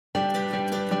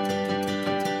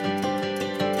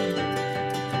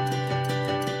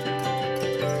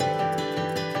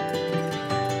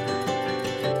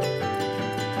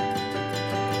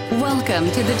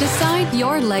Welcome to the Decide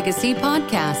Your Legacy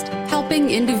podcast, helping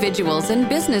individuals and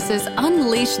businesses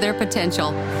unleash their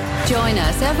potential. Join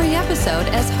us every episode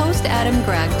as host Adam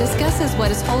Gregg discusses what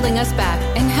is holding us back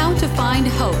and how to find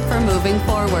hope for moving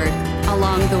forward.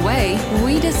 Along the way,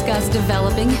 we discuss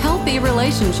developing healthy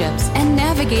relationships and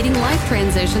navigating life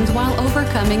transitions while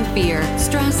overcoming fear,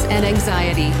 stress, and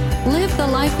anxiety. Live the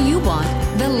life you want,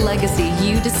 the legacy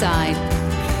you decide.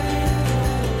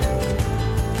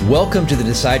 Welcome to the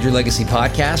Decide Your Legacy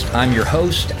podcast. I'm your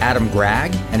host, Adam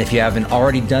Gregg. And if you haven't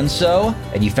already done so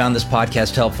and you found this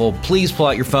podcast helpful, please pull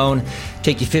out your phone,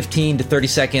 take you 15 to 30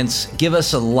 seconds, give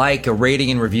us a like, a rating,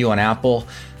 and review on Apple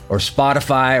or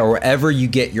Spotify or wherever you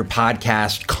get your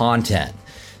podcast content.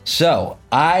 So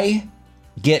I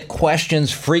get questions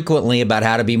frequently about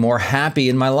how to be more happy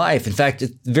in my life. In fact,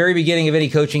 at the very beginning of any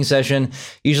coaching session,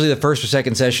 usually the first or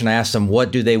second session, I ask them,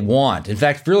 what do they want? In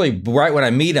fact, really right when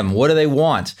I meet them, what do they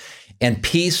want? And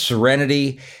peace,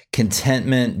 serenity,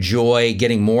 contentment, joy,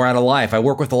 getting more out of life. I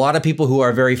work with a lot of people who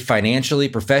are very financially,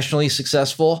 professionally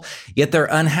successful, yet they're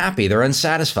unhappy, they're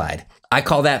unsatisfied. I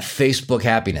call that Facebook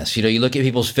happiness. You look at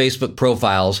people's Facebook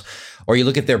profiles or you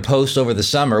look at their posts over the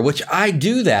summer, which I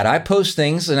do that. I post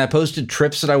things and I posted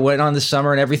trips that I went on this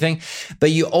summer and everything,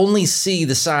 but you only see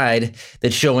the side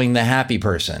that's showing the happy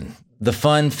person, the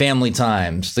fun family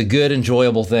times, the good,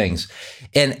 enjoyable things.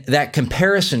 And that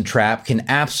comparison trap can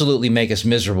absolutely make us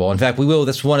miserable. In fact,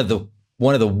 that's one of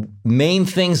the main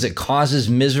things that causes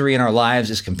misery in our lives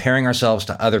is comparing ourselves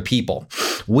to other people.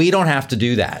 We don't have to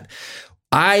do that.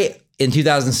 In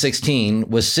 2016,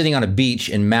 was sitting on a beach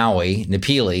in Maui,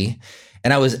 Napili,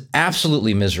 and I was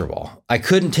absolutely miserable. I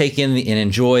couldn't take in and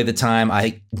enjoy the time.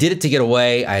 I did it to get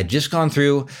away. I had just gone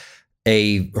through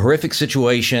a horrific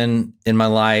situation in my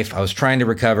life. I was trying to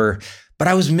recover, but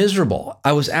I was miserable.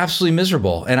 I was absolutely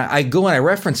miserable. And I go and I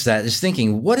reference that just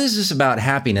thinking, what is this about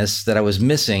happiness that I was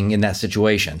missing in that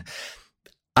situation?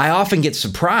 I often get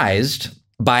surprised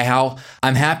by how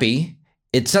I'm happy.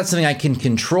 It's not something I can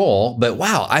control, but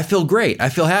wow, I feel great. I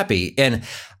feel happy. And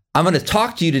I'm going to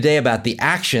talk to you today about the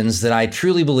actions that I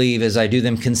truly believe as I do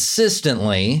them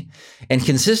consistently. And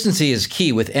consistency is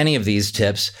key with any of these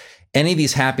tips, any of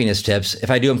these happiness tips.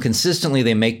 If I do them consistently,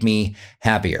 they make me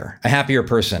happier, a happier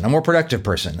person, a more productive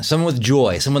person, someone with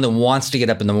joy, someone that wants to get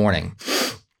up in the morning.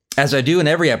 As I do in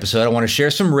every episode, I want to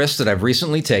share some risks that I've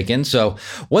recently taken. So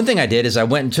one thing I did is I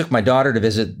went and took my daughter to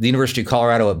visit the University of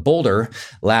Colorado at Boulder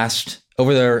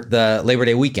over the Labor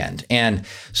Day weekend. And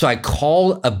so I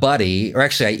called a buddy, or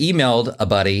actually I emailed a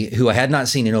buddy who I had not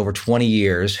seen in over 20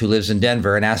 years, who lives in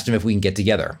Denver, and asked him if we can get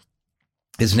together.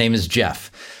 His name is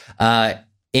Jeff.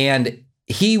 And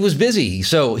he was busy.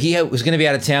 So he was going to be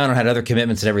out of town and had other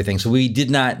commitments and everything. So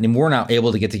we're not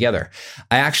able to get together.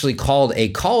 I actually called a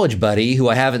college buddy who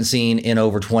I haven't seen in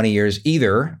over 20 years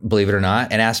either, believe it or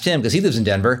not, and asked him, because he lives in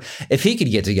Denver, if he could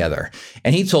get together.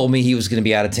 And he told me he was going to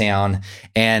be out of town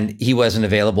and he wasn't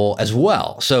available as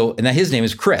well. And his name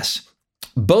is Chris.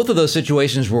 Both of those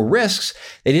situations were risks.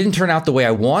 They didn't turn out the way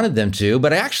I wanted them to,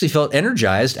 but I actually felt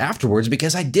energized afterwards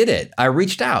because I did it. I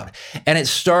reached out and it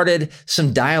started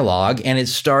some dialogue and it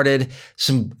started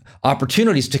some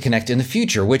opportunities to connect in the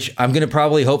future, which I'm going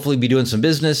to hopefully be doing some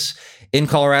business in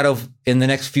Colorado in the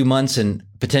next few months and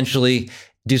potentially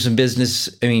do some business.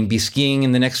 Be skiing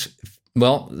in the next,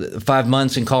 5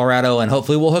 months in Colorado, and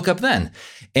hopefully we'll hook up then.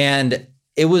 And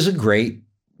it was a great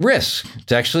risk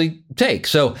to actually take.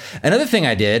 So another thing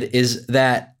I did is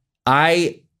that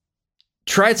I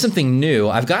tried something new.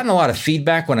 I've gotten a lot of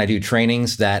feedback when I do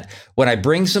trainings that when I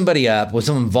bring somebody up, when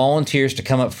someone volunteers to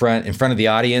come up front in front of the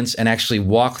audience and actually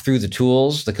walk through the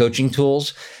tools, the coaching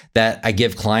tools that I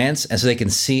give clients, and so they can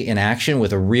see in action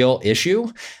with a real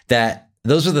issue, that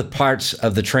those are the parts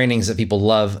of the trainings that people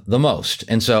love the most.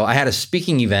 And so I had a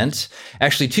speaking event,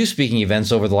 actually 2 speaking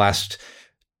events over the last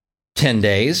 10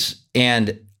 days,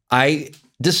 and I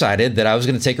decided that I was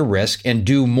going to take a risk and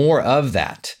do more of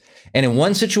that. And in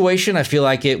one situation, I feel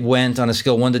like it went on a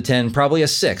scale 1 to 10, probably a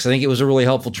 6. I think it was a really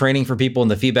helpful training for people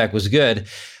and the feedback was good.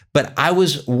 But I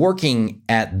was working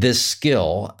at this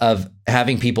skill of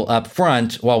having people up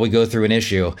front while we go through an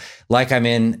issue, like I'm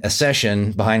in a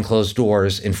session behind closed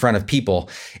doors in front of people.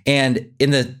 And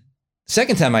in the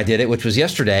second time I did it, which was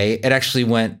yesterday, it actually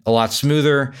went a lot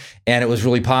smoother and it was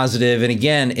really positive. And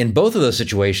again, in both of those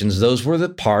situations, those were the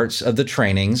parts of the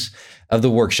trainings, of the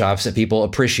workshops that people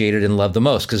appreciated and loved the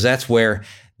most, because that's where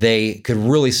they could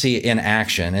really see it in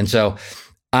action. And so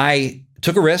I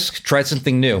took a risk, tried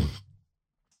something new.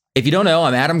 If you don't know,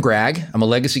 I'm Adam Gregg. I'm a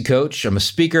legacy coach. I'm a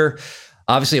speaker,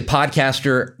 obviously a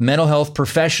podcaster, mental health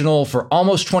professional for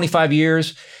almost 25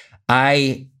 years.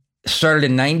 I started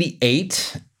in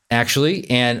 98 actually.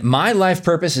 And my life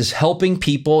purpose is helping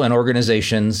people and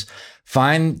organizations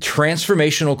find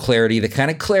transformational clarity, the kind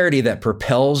of clarity that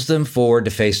propels them forward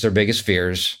to face their biggest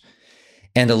fears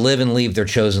and to live and leave their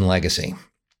chosen legacy.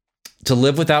 To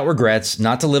live without regrets,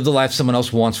 not to live the life someone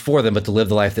else wants for them, but to live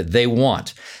the life that they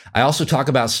want. I also talk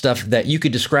about stuff that you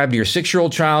could describe to your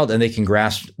 6-year-old child and they can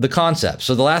grasp the concept.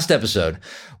 So the last episode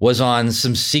was on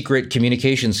some secret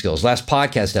communication skills. Last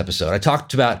podcast episode, I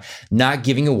talked about not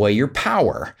giving away your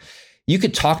power. You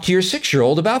could talk to your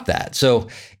 6-year-old about that. So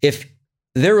if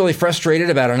they're really frustrated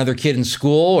about another kid in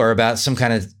school or about some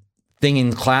kind of thing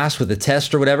in class with a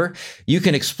test or whatever, you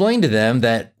can explain to them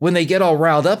that when they get all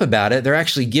riled up about it, they're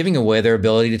actually giving away their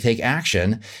ability to take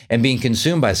action, and being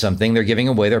consumed by something, they're giving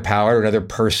away their power to another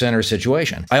person or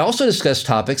situation. I also discuss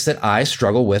topics that I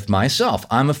struggle with myself.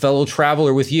 I'm a fellow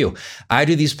traveler with you. I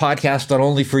do these podcasts not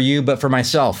only for you, but for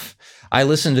myself. I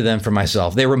listen to them for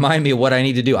myself. They remind me of what I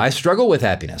need to do. I struggle with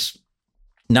happiness,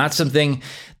 not something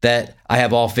that I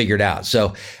have all figured out.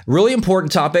 So really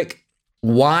important topic.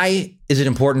 Why is it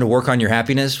important to work on your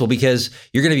happiness? Well, because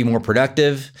you're going to be more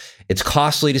productive. It's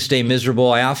costly to stay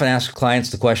miserable. I often ask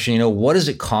clients the question, what does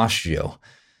it cost you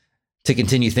to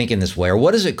continue thinking this way? Or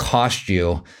what does it cost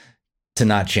you to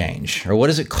not change? Or what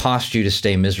does it cost you to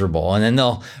stay miserable? And then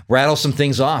they'll rattle some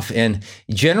things off. And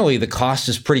generally the cost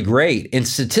is pretty great. And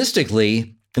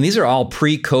statistically, and these are all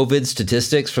pre-COVID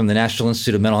statistics from the National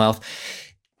Institute of Mental Health,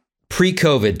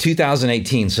 pre-COVID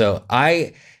 2018. So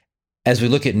as we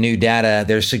look at new data,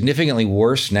 they're significantly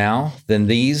worse now than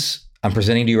these I'm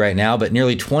presenting to you right now, but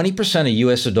nearly 20% of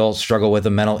U.S. adults struggle with a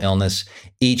mental illness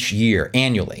each year,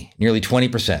 annually, nearly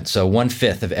 20%. So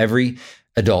 1/5 of every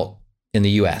adult in the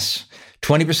U.S.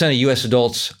 20% of U.S.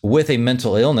 adults with a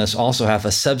mental illness also have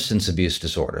a substance abuse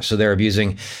disorder. So they're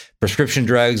abusing prescription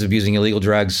drugs, abusing illegal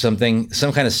drugs, some kind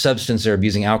of substance. They're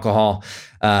abusing alcohol.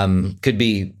 Could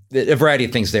be a variety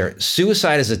of things there.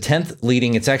 Suicide is it's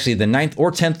actually the 9th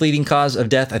or 10th leading cause of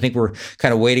death. I think we're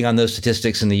kind of waiting on those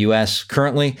statistics in the U.S.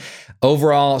 currently.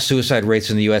 Overall, suicide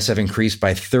rates in the U.S. have increased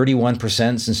by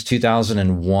 31% since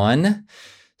 2001.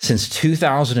 Since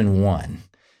 2001.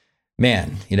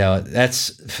 Man,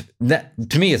 that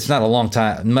to me, it's not a long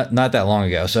time, not that long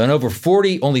ago. So, and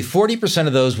only 40%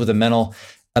 of those with a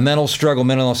mental struggle,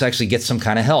 mental illness actually get some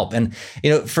kind of help. And,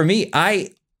 for me, I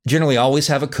generally always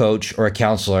have a coach or a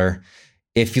counselor.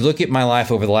 If you look at my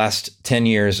life over the last 10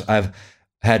 years, I've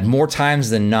had more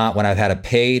times than not when I've had a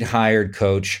paid hired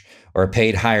coach or a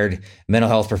paid hired mental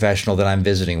health professional that I'm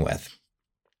visiting with.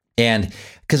 And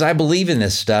because I believe in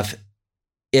this stuff,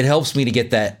 it helps me to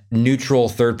get that neutral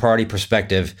third-party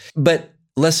perspective. But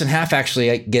less than half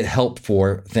actually I get help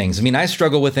for things. I mean, I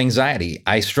struggle with anxiety.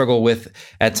 I struggle with,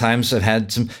 at times I've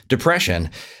had some depression.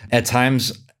 At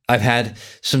times I've had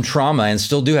some trauma and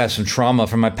still do have some trauma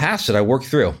from my past that I work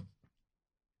through.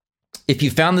 If you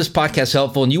found this podcast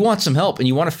helpful and you want some help and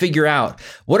you want to figure out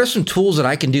what are some tools that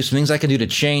I can do, some things I can do to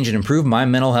change and improve my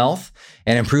mental health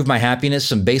and improve my happiness,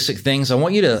 some basic things, I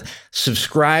want you to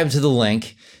subscribe to the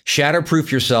link.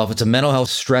 Shatterproof Yourself. It's a mental health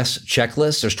stress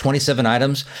checklist. There's 27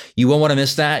 items. You won't want to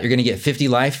miss that. You're going to get 50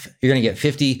 You're going to get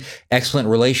 50 excellent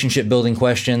relationship building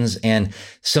questions and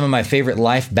some of my favorite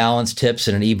life balance tips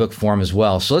in an ebook form as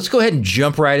well. So let's go ahead and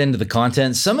jump right into the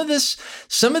content. Some of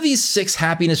these 6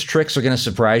 happiness tricks are going to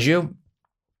surprise you.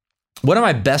 One of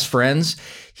my best friends,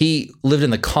 he lived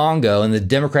in the Congo, in the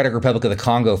Democratic Republic of the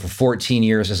Congo for 14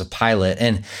 years as a pilot.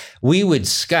 And we would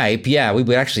Skype. Yeah, we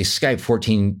would actually Skype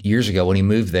 14 years ago when he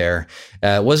moved there.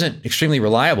 It wasn't extremely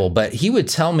reliable, but he would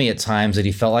tell me at times that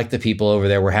he felt like the people over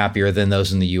there were happier than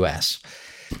those in the U.S.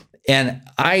 And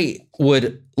I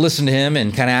would listen to him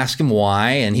and kind of ask him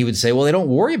why. And he would say, well, they don't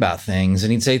worry about things.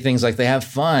 And he'd say things like they have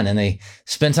fun and they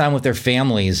spend time with their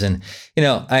families. And,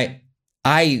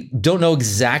 I don't know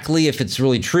exactly if it's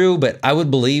really true, but I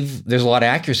would believe there's a lot of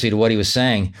accuracy to what he was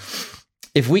saying.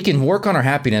 If we can work on our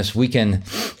happiness, we can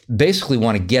basically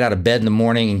want to get out of bed in the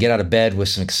morning and get out of bed with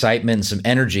some excitement and some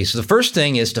energy. So the first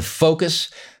thing is to focus.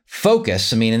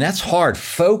 And that's hard.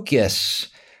 Focus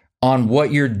on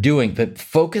what you're doing, but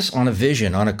focus on a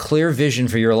vision, on a clear vision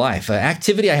for your life. An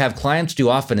activity I have clients do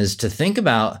often is to think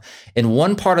about in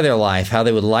one part of their life how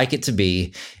they would like it to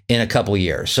be in a couple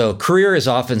years. So career is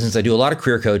often, since I do a lot of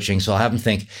career coaching, so I'll have them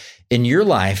think in your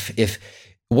life,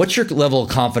 what's your level of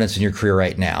confidence in your career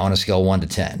right now on a scale of 1 to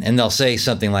 10? And they'll say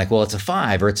something like, well, it's a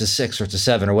 5 or it's a 6 or it's a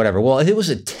 7 or whatever. Well, if it was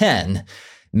a 10,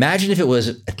 imagine if it was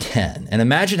a 10 and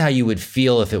imagine how you would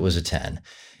feel if it was a 10.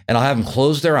 And I'll have them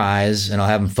close their eyes and I'll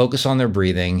have them focus on their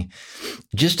breathing.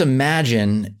 Just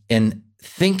imagine and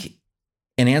think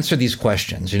and answer these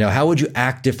questions. How would you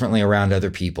act differently around other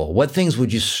people? What things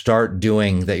would you start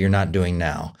doing that you're not doing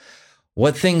now?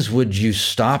 What things would you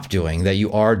stop doing that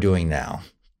you are doing now?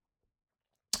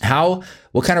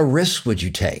 What kind of risks would you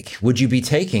take? Would you be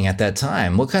taking at that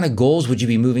time? What kind of goals would you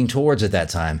be moving towards at that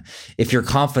time if your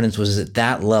confidence was at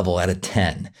that level at a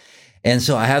 10? And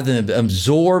so I have them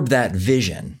absorb that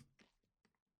vision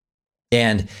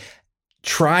and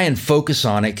try and focus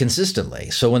on it consistently.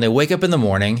 So when they wake up in the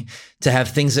morning, to have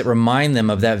things that remind them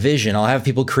of that vision. I'll have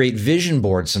people create vision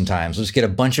boards sometimes. Let's get a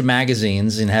bunch of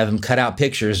magazines and have them cut out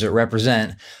pictures that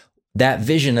represent that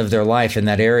vision of their life in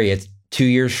that area 2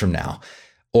 years from now.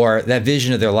 Or that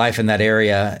vision of their life in that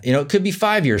area, it could be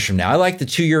 5 years from now. I like the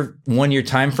 2-year, 1-year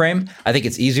time frame. I think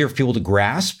it's easier for people to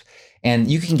grasp, and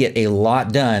you can get a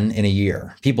lot done in a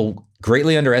year. People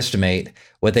greatly underestimate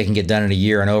what they can get done in a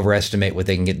year and overestimate what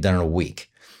they can get done in a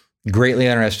week. Greatly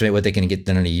underestimate what they can get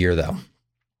done in a year, though.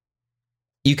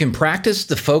 You can practice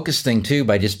the focus thing too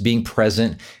by just being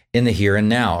present in the here and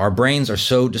now. Our brains are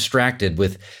so distracted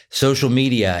with social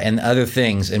media and other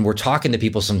things, and we're talking to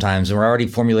people sometimes and we're already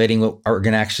formulating what we're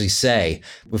going to actually say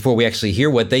before we actually hear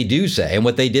what they do say and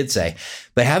what they did say.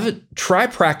 But try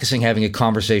practicing having a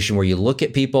conversation where you look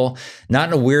at people, not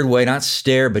in a weird way, not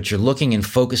stare, but you're looking and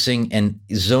focusing and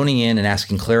zoning in and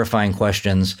asking clarifying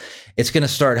questions. It's going to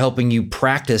start helping you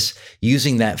practice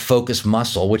using that focus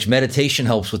muscle, which meditation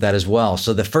helps with that as well.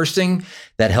 So the first thing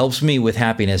that helps me with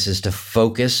happiness is to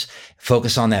focus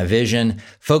on that vision,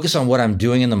 focus on what I'm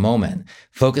doing in the moment,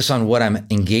 focus on what I'm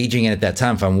engaging in at that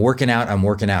time. If I'm working out, I'm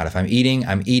working out. If I'm eating,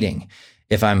 I'm eating.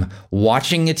 If I'm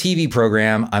watching a TV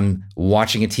program, I'm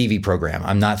watching a TV program.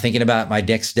 I'm not thinking about my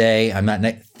next day. I'm not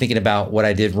thinking about what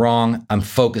I did wrong. I'm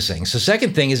focusing. So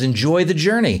second thing is enjoy the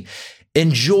journey.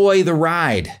 Enjoy the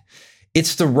ride.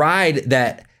 It's the ride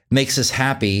that makes us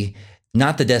happy,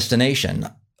 not the destination.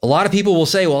 A lot of people will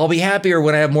say, well, I'll be happier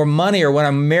when I have more money, or when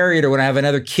I'm married, or when I have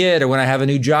another kid, or when I have a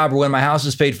new job, or when my house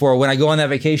is paid for, or when I go on that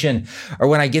vacation, or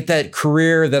when I get that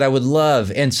career that I would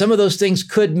love. And some of those things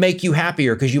could make you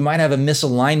happier because you might have a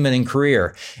misalignment in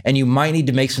career and you might need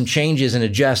to make some changes and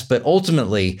adjust. But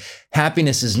ultimately,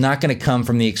 happiness is not going to come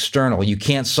from the external. You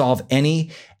can't solve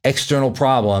any external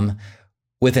problem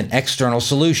with an external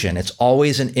solution. It's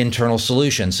always an internal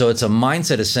solution. So it's a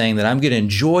mindset of saying that I'm going to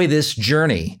enjoy this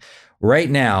journey right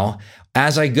now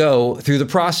as I go through the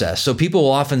process. So people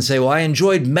will often say, well, I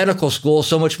enjoyed medical school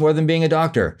so much more than being a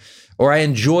doctor, or I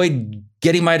enjoyed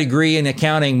getting my degree in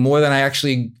accounting more than I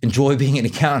actually enjoy being an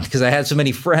accountant because I had so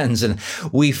many friends and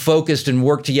we focused and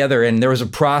worked together and there was a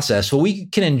process. Well, we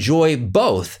can enjoy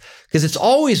both because it's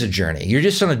always a journey. You're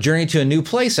just on a journey to a new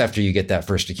place after you get that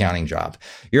first accounting job.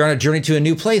 You're on a journey to a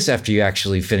new place after you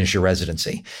actually finish your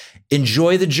residency.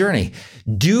 Enjoy the journey.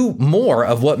 Do more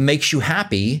of what makes you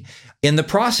happy in the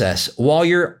process while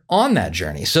you're on that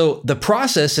journey. So the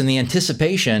process and the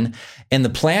anticipation and the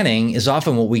planning is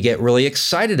often what we get really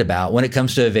excited about when it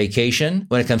comes to a vacation,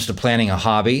 when it comes to planning a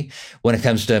hobby, when it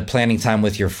comes to planning time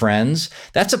with your friends.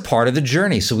 That's a part of the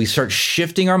journey. So we start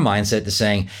shifting our mindset to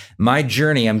saying, my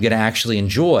journey, I'm going to actually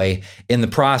enjoy in the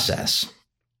process.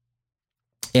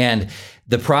 And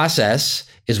the process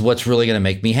is what's really going to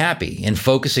make me happy, and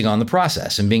focusing on the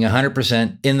process and being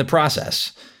 100% in the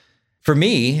process. For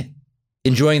me,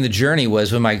 enjoying the journey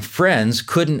was when my friends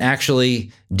couldn't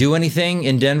actually do anything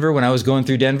in Denver when I was going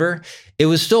through Denver. It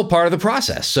was still part of the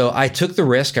process. So I took the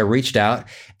risk, I reached out,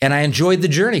 and I enjoyed the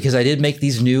journey because I did make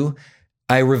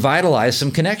I revitalized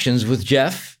some connections with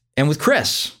Jeff and with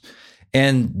Chris.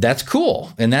 And that's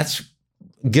cool. And that's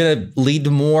going to lead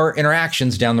to more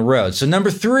interactions down the road. So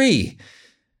number three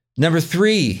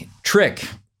trick,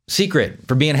 secret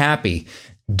for being happy,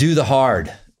 do the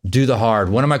hard. Do the hard.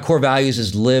 One of my core values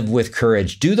is live with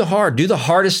courage. Do the hard. Do the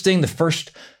hardest thing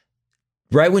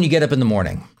right when you get up in the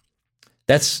morning.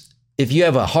 That's if you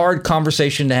have a hard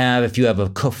conversation to have, if you have a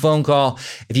phone call,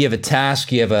 if you have a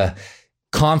task, you have a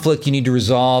conflict you need to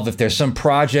resolve, if there's some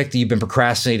project that you've been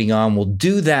procrastinating on, we'll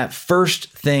do that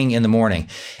first thing in the morning.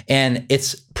 And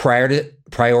it's prior to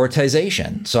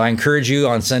prioritization. So I encourage you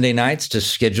on Sunday nights to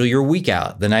schedule your week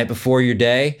out the night before your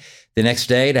day, the next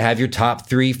day, to have your top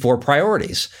 3-4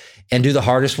 priorities and do the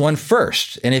hardest one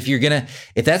first. And if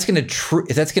that's going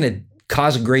to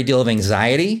cause a great deal of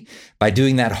anxiety by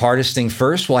doing that hardest thing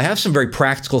first, well, I have some very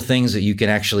practical things that you can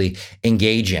actually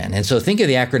engage in. And so think of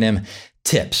the acronym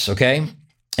TIPS, okay?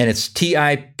 And it's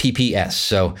TIPPS.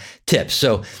 So TIPS.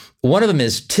 So one of them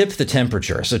is tip the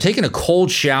temperature. So taking a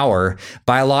cold shower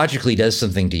biologically does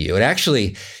something to you. It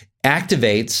actually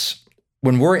activates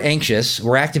when we're anxious,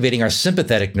 we're activating our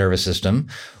sympathetic nervous system.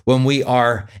 When we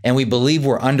are, and we believe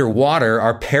we're underwater,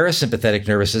 our parasympathetic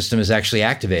nervous system is actually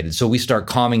activated. So we start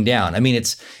calming down. I mean,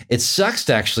 it sucks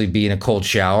to actually be in a cold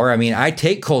shower. I mean, I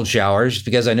take cold showers just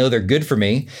because I know they're good for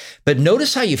me. But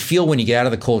notice how you feel when you get out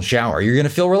of the cold shower. You're going to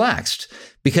feel relaxed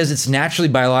because it's naturally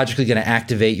biologically going to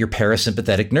activate your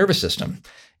parasympathetic nervous system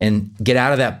and get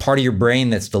out of that part of your brain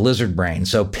that's the lizard brain.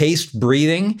 So paced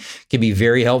breathing can be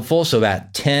very helpful. So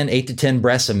about 8 to 10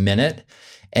 breaths a minute.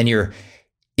 And your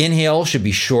inhale should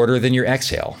be shorter than your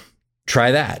exhale. Try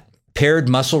that. Paired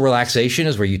muscle relaxation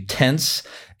is where you tense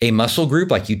a muscle group,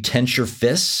 like you tense your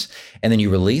fists and then you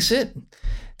release it.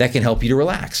 That can help you to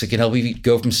relax. It can help you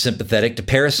go from sympathetic to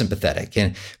parasympathetic.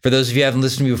 And for those of you who haven't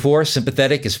listened to me before,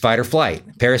 sympathetic is fight or flight.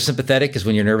 Parasympathetic is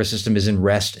when your nervous system is in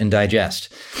rest and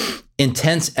digest.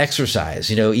 Intense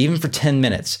exercise, even for 10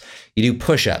 minutes, you do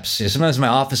push-ups. Sometimes in my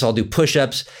office, I'll do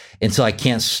push-ups until I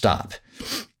can't stop.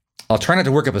 I'll try not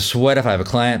to work up a sweat if I have a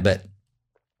client, but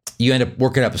you end up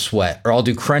working up a sweat. Or I'll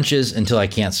do crunches until I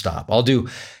can't stop. I'll do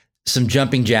some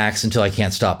jumping jacks until I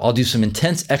can't stop. I'll do some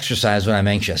intense exercise when I'm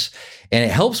anxious. And it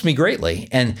helps me greatly.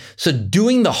 And so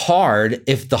doing the hard,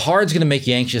 if the hard's going to make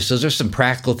you anxious, those are some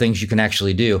practical things you can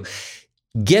actually do.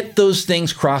 Get those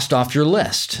things crossed off your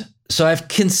list. So I've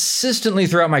consistently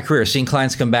throughout my career seen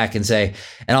clients come back and say,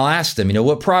 and I'll ask them,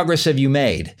 what progress have you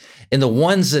made? And the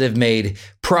ones that have made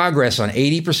progress on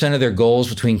 80% of their goals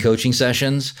between coaching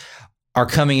sessions are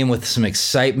coming in with some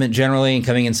excitement generally and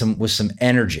coming in with some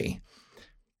energy.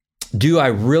 Do I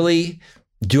really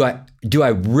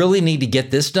need to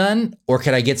get this done, or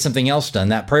can I get something else done?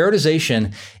 That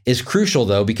prioritization is crucial,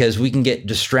 though, because we can get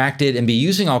distracted and be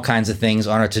using all kinds of things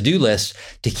on our to-do list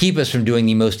to keep us from doing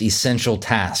the most essential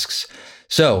tasks.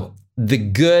 So the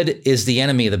good is the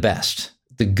enemy of the best.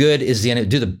 The good is the enemy.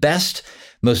 Do the best,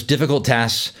 most difficult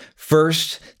tasks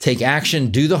first. Take action.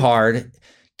 Do the hard.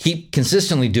 Keep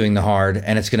consistently doing the hard,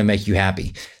 and it's going to make you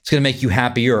happy. It's going to make you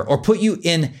happier or put you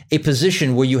in a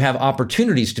position where you have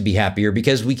opportunities to be happier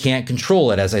because we can't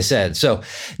control it, as I said. So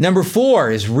number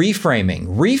 4 is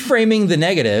reframing the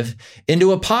negative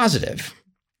into a positive.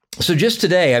 So just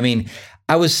today,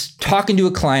 I was talking to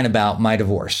a client about my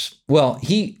divorce. Well,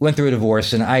 he went through a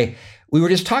divorce, and we were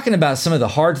just talking about some of the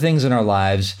hard things in our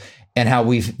lives and how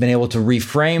we've been able to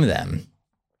reframe them.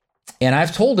 And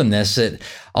I've told him this, that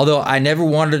although I never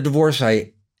wanted a divorce,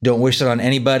 I don't wish that on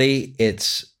anybody.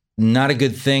 It's not a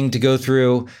good thing to go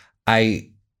through.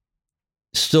 I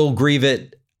still grieve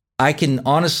it. I can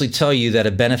honestly tell you that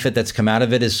a benefit that's come out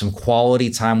of it is some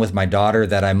quality time with my daughter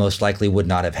that I most likely would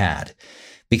not have had,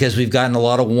 because we've gotten a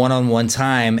lot of one-on-one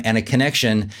time and a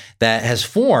connection that has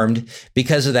formed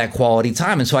because of that quality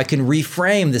time. And so I can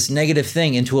reframe this negative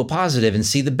thing into a positive and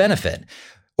see the benefit.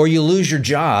 Or you lose your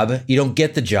job, you don't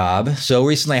get the job. So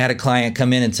recently I had a client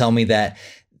come in and tell me that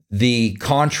the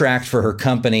contract for her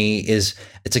company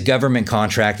it's a government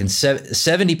contract, and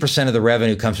 70% of the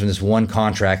revenue comes from this one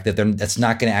contract that's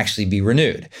not going to actually be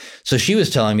renewed. So she was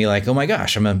telling me like, oh my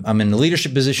gosh, I'm in a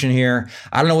leadership position here.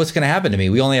 I don't know what's going to happen to me.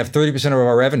 We only have 30% of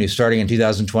our revenue starting in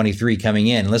 2023 coming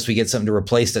in, unless we get something to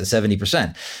replace that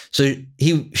 70%. So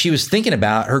she was thinking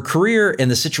about her career and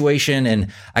the situation,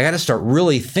 and I got to start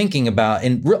really thinking about,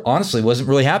 and honestly wasn't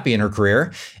really happy in her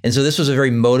career. And so this was a very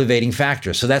motivating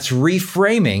factor. So that's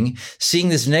reframing, seeing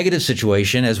this negative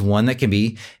situation as one that can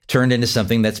be turned into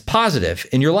something that's positive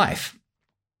in your life.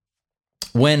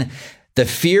 When the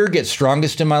fear gets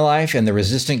strongest in my life and the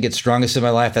resistance gets strongest in my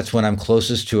life, that's when I'm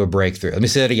closest to a breakthrough. Let me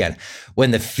say that again.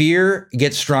 When the fear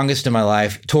gets strongest in my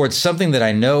life towards something that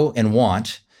I know and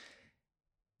want,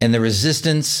 and the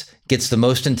resistance gets the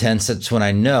most intense, that's when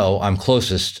I know I'm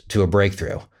closest to a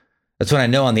breakthrough. That's when I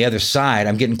know on the other side,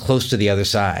 I'm getting close to the other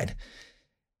side.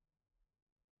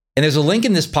 And there's a link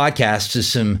in this podcast to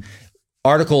some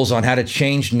articles on how to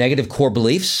change negative core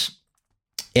beliefs,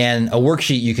 and a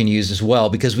worksheet you can use as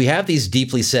well, because we have these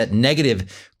deeply set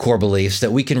negative core beliefs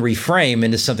that we can reframe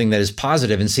into something that is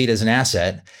positive and see it as an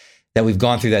asset that we've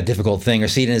gone through that difficult thing, or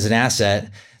see it as an asset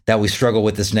that we struggle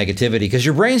with this negativity, because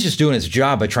your brain's just doing its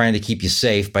job by trying to keep you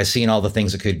safe by seeing all the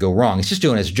things that could go wrong. It's just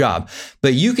doing its job.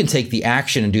 But you can take the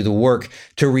action and do the work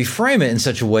to reframe it in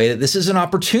such a way that this is an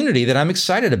opportunity that I'm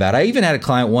excited about. I even had a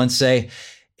client once say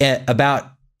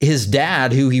about his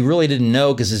dad, who he really didn't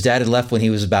know because his dad had left when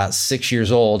he was about 6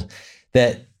 years old,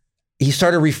 that he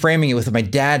started reframing it with, my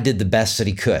dad did the best that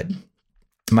he could.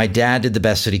 My dad did the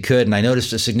best that he could. And I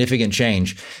noticed a significant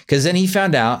change, because then he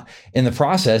found out in the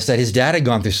process that his dad had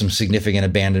gone through some significant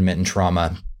abandonment and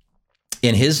trauma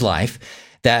in his life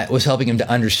that was helping him to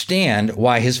understand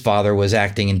why his father was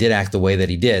acting and did act the way that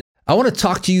he did. I want to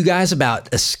talk to you guys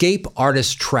about Escape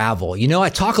Artist Travel. You know, I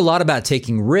talk a lot about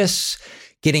taking risks,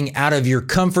 getting out of your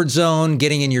comfort zone,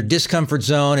 getting in your discomfort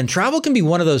zone, and travel can be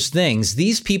one of those things.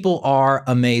 These people are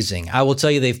amazing. I will tell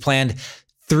you, they've planned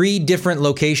 3 different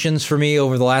locations for me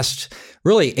over the last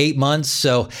really 8 months.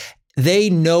 So they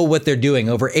know what they're doing.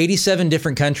 Over 87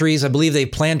 different countries. I believe they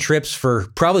plan trips for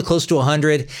probably close to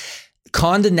 100.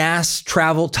 Condé Nast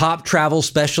Travel, top travel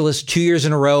specialist, 2 years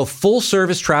in a row, full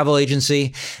service travel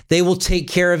agency. They will take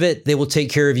care of it. They will take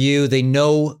care of you. They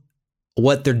know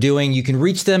what they're doing. You can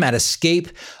reach them at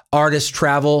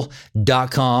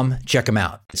escapeartisttravel.com. Check them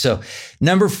out. So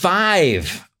number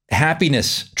 5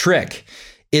 happiness trick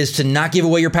is to not give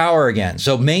away your power again.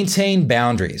 So maintain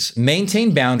boundaries.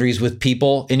 Maintain boundaries with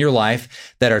people in your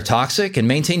life that are toxic, and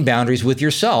maintain boundaries with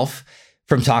yourself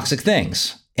from toxic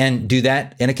things. And do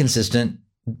that on a consistent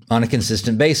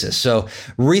basis. So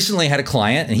recently I had a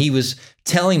client, and he was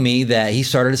telling me that he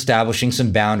started establishing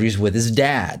some boundaries with his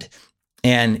dad.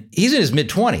 And he's in his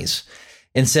mid-20s,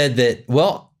 and said that,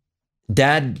 well,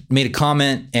 dad made a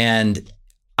comment and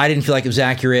I didn't feel like it was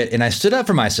accurate, and I stood up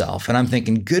for myself. And I'm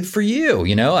thinking, good for you.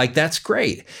 You know, like, that's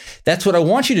great. That's what I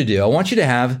want you to do. I want you to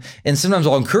have, and sometimes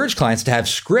I'll encourage clients to have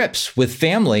scripts with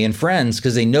family and friends,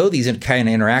 because they know these kind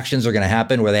of interactions are going to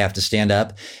happen where they have to stand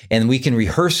up, and we can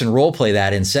rehearse and role play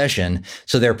that in session.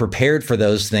 So they're prepared for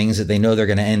those things that they know they're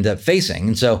going to end up facing.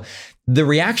 And so the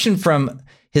reaction from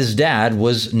his dad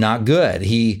was not good.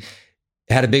 He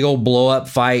had a big old blow up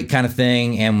fight kind of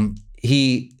thing, and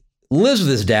he lives with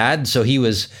his dad. So he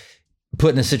was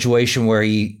put in a situation where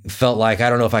he felt like, I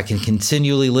don't know if I can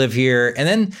continually live here. And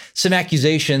then some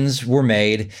accusations were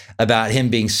made about him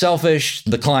being selfish,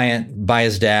 the client, by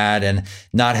his dad, and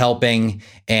not helping,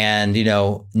 and, you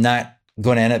know, not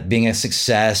going to end up being a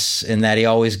success, and that he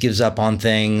always gives up on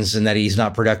things, and that he's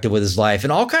not productive with his life,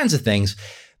 and all kinds of things.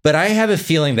 But I have a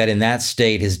feeling that in that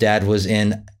state, his dad was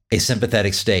in a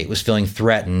sympathetic state, was feeling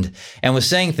threatened, and was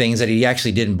saying things that he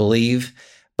actually didn't believe,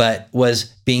 but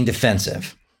was being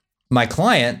defensive. My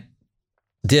client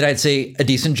did, I'd say, a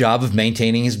decent job of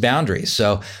maintaining his boundaries.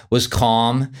 So was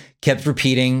calm, kept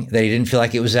repeating that he didn't feel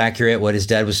like it was accurate, what his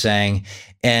dad was saying,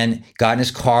 and got in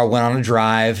his car, went on a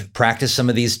drive, practiced some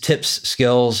of these tips,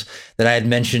 skills that I had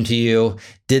mentioned to you,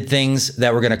 did things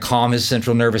that were going to calm his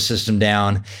central nervous system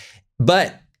down,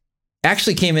 but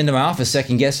actually came into my office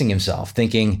second guessing himself,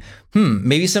 thinking,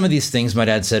 maybe some of these things my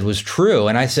dad said was true.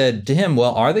 And I said to him,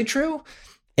 well, are they true?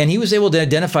 And he was able to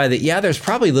identify that, yeah, there's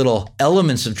probably little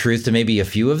elements of truth to maybe a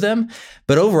few of them,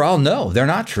 but overall, no, they're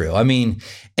not true. I mean,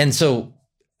 and so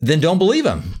then don't believe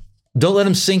him. Don't let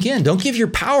him sink in. Don't give your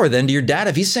power then to your dad.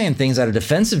 If he's saying things out of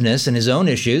defensiveness and his own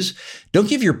issues, don't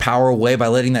give your power away by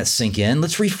letting that sink in.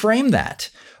 Let's reframe that.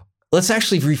 Let's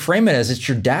actually reframe it as it's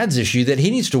your dad's issue that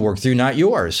he needs to work through, not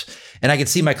yours. And I could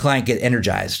see my client get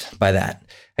energized by that.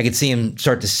 I could see him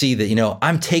start to see that, you know,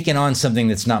 I'm taking on something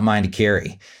that's not mine to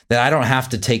carry, that I don't have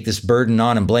to take this burden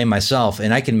on and blame myself,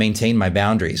 and I can maintain my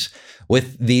boundaries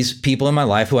with these people in my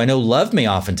life who I know love me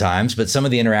oftentimes, but some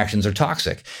of the interactions are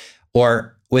toxic,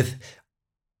 or with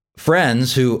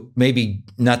friends who maybe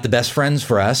not the best friends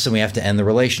for us, and we have to end the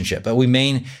relationship, but we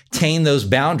maintain those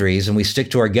boundaries and we stick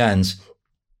to our guns.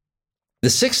 The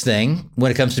 6th thing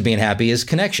when it comes to being happy is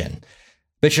connection.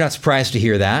 Bet you're not surprised to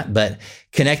hear that, but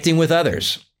connecting with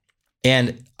others.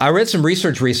 And I read some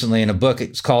research recently in a book.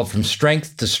 It's called From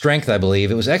Strength to Strength, I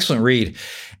believe. It was an excellent read.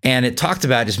 And it talked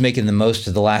about just making the most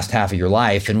of the last half of your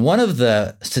life. And one of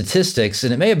the statistics,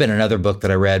 and it may have been another book that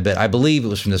I read, but I believe it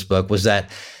was from this book, was that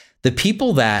the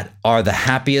people that are the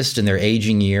happiest in their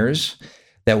aging years,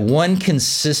 that one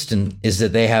consistent is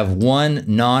that they have one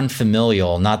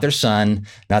non-familial, not their son,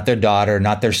 not their daughter,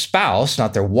 not their spouse,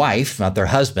 not their wife, not their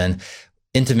husband,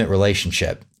 intimate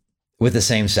relationship with the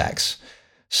same sex.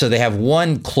 So they have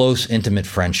one close, intimate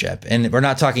friendship. And we're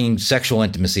not talking sexual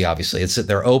intimacy, obviously. It's that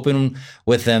they're open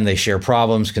with them. They share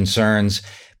problems, concerns,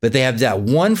 but they have that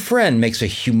one friend. Makes a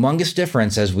humongous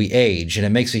difference as we age. And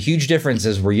it makes a huge difference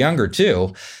as we're younger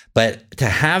too. But to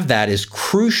have that is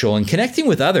crucial. And connecting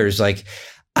with others, like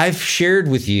I've shared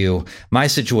with you my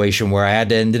situation where I had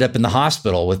to ended up in the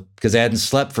hospital because I hadn't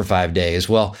slept for 5 days.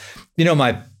 Well, you know,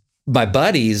 my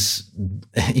buddies,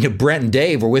 you know, Brent and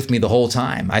Dave were with me the whole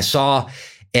time. I saw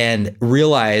and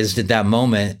realized at that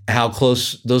moment how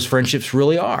close those friendships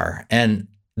really are. And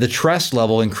the trust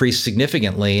level increased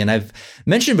significantly. And I've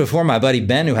mentioned before my buddy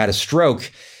Ben, who had a stroke,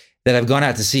 that I've gone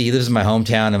out to see. He lives in my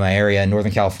hometown in my area in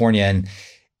Northern California. And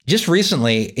just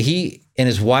recently, he and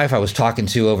his wife I was talking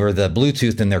to over the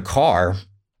Bluetooth in their car.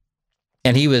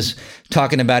 And he was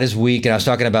talking about his week, and I was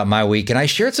talking about my week. And I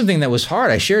shared something that was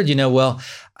hard. I shared, well,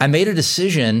 I made a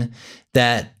decision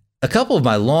that a couple of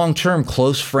my long-term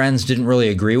close friends didn't really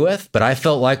agree with, but I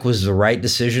felt like was the right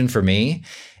decision for me.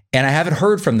 And I haven't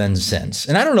heard from them since.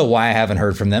 And I don't know why I haven't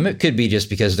heard from them. It could be just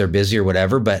because they're busy or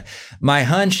whatever. But my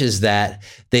hunch is that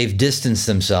they've distanced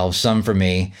themselves some from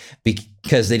me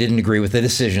because they didn't agree with the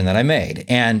decision that I made.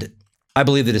 And I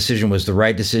believe the decision was the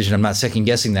right decision. I'm not second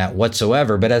guessing that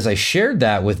whatsoever. But as I shared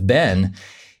that with Ben,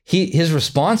 his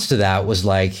response to that was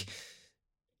like,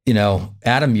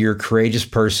 Adam, you're a courageous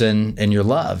person and you're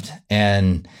loved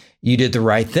and you did the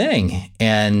right thing.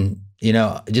 And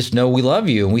just know we love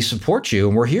you and we support you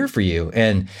and we're here for you.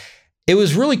 And it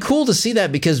was really cool to see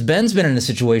that because Ben's been in a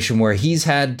situation where he's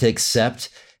had to accept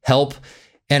help.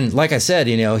 And like I said,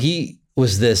 he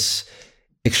was this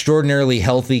extraordinarily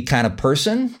healthy kind of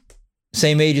person,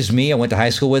 same age as me. I went to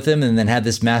high school with him and then had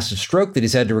this massive stroke that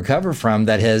he's had to recover from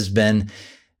that has been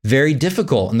very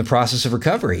difficult in the process of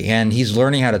recovery. And he's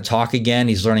learning how to talk again.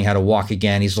 He's learning how to walk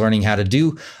again. He's learning how to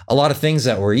do a lot of things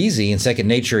that were easy and second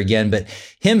nature again. But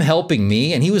him helping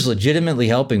me, and he was legitimately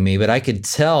helping me, but I could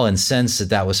tell and sense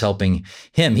that was helping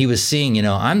him. He was seeing,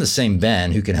 I'm the same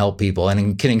Ben who can help people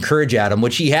and can encourage Adam,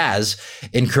 which he has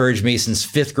encouraged me since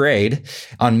 5th grade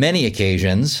on many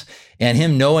occasions. And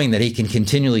him knowing that he can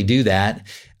continually do that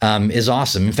is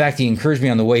awesome. In fact, he encouraged me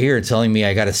on the way here telling me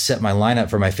I got to set my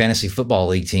lineup for my fantasy football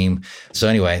league team. So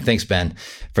anyway, thanks, Ben,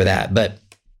 for that. But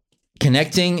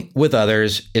connecting with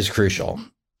others is crucial.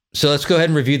 So let's go ahead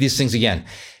and review these things again.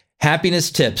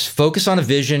 Happiness tips: focus on a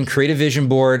vision, create a vision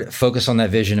board, focus on that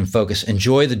vision and focus.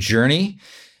 Enjoy the journey.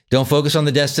 Don't focus on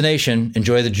the destination.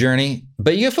 Enjoy the journey.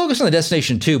 But you can focus on the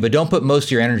destination too, but don't put most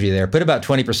of your energy there. Put about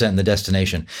 20% in the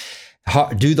destination.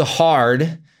 Do the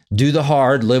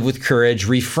hard, live with courage,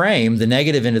 reframe the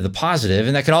negative into the positive.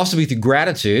 And that can also be through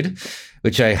gratitude,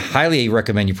 which I highly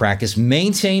recommend you practice.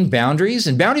 Maintain boundaries,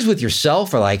 and boundaries with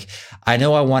yourself are like, I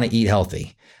know I want to eat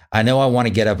healthy. I know I want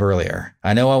to get up earlier.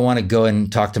 I know I want to go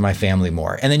and talk to my family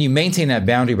more. And then you maintain that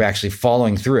boundary by actually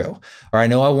following through. Or I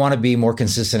know I want to be more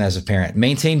consistent as a parent.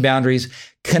 Maintain boundaries,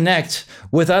 connect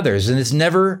with others. And it's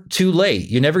never too late.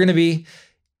 You're never going to be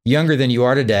younger than you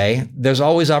are today. There's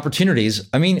always opportunities.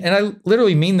 I mean, and I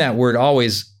literally mean that word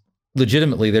always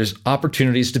legitimately. There's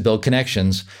opportunities to build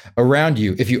connections around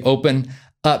you if you open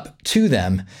up to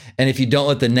them. And if you don't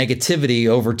let the negativity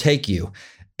overtake you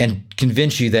and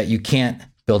convince you that you can't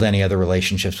build any other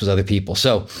relationships with other people.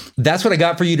 So that's what I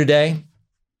got for you today.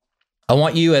 I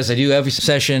want you, as I do every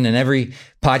session and every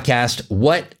podcast,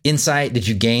 what insight did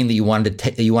you gain that you want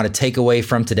to take away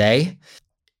from today?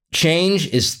 Change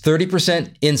is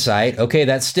 30% insight. Okay,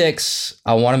 that sticks.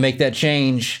 I want to make that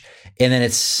change. And then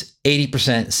it's 80%,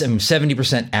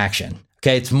 70% action.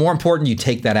 Okay, it's more important you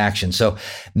take that action. So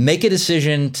make a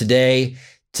decision today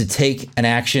to take an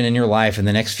action in your life in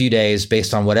the next few days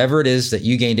based on whatever it is that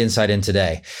you gained insight in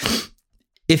today.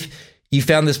 If you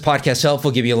found this podcast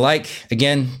helpful, give me a like.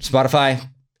 Again, Spotify,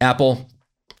 Apple.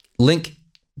 Link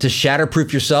to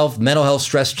Shatterproof Yourself, mental health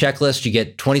stress checklist. You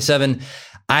get 27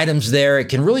 items there. It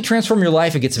can really transform your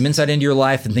life and get some insight into your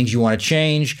life and things you want to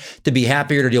change to be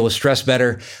happier, to deal with stress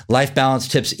better. Life Balance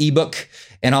Tips ebook,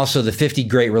 and also the 50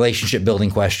 great relationship building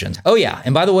questions. Oh yeah,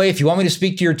 and by the way, if you want me to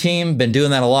speak to your team, been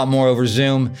doing that a lot more over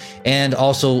Zoom and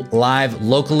also live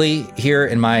locally here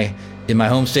in my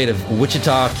home state of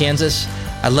Wichita, Kansas.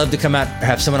 I'd love to come out,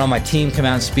 have someone on my team come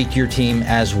out and speak to your team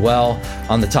as well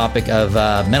on the topic of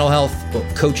mental health,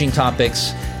 coaching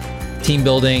topics, team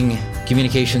building,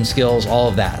 communication skills, all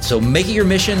of that. So make it your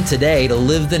mission today to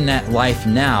live the life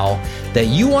now that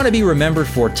you want to be remembered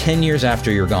for 10 years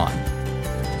after you're gone.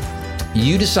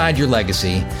 You decide your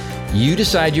legacy. You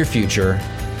decide your future.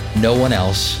 No one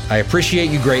else. I appreciate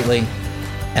you greatly,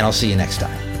 and I'll see you next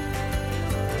time.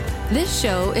 This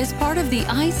show is part of the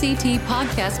ICT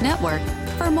Podcast Network.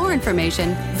 For more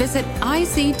information, visit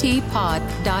ictpod.net.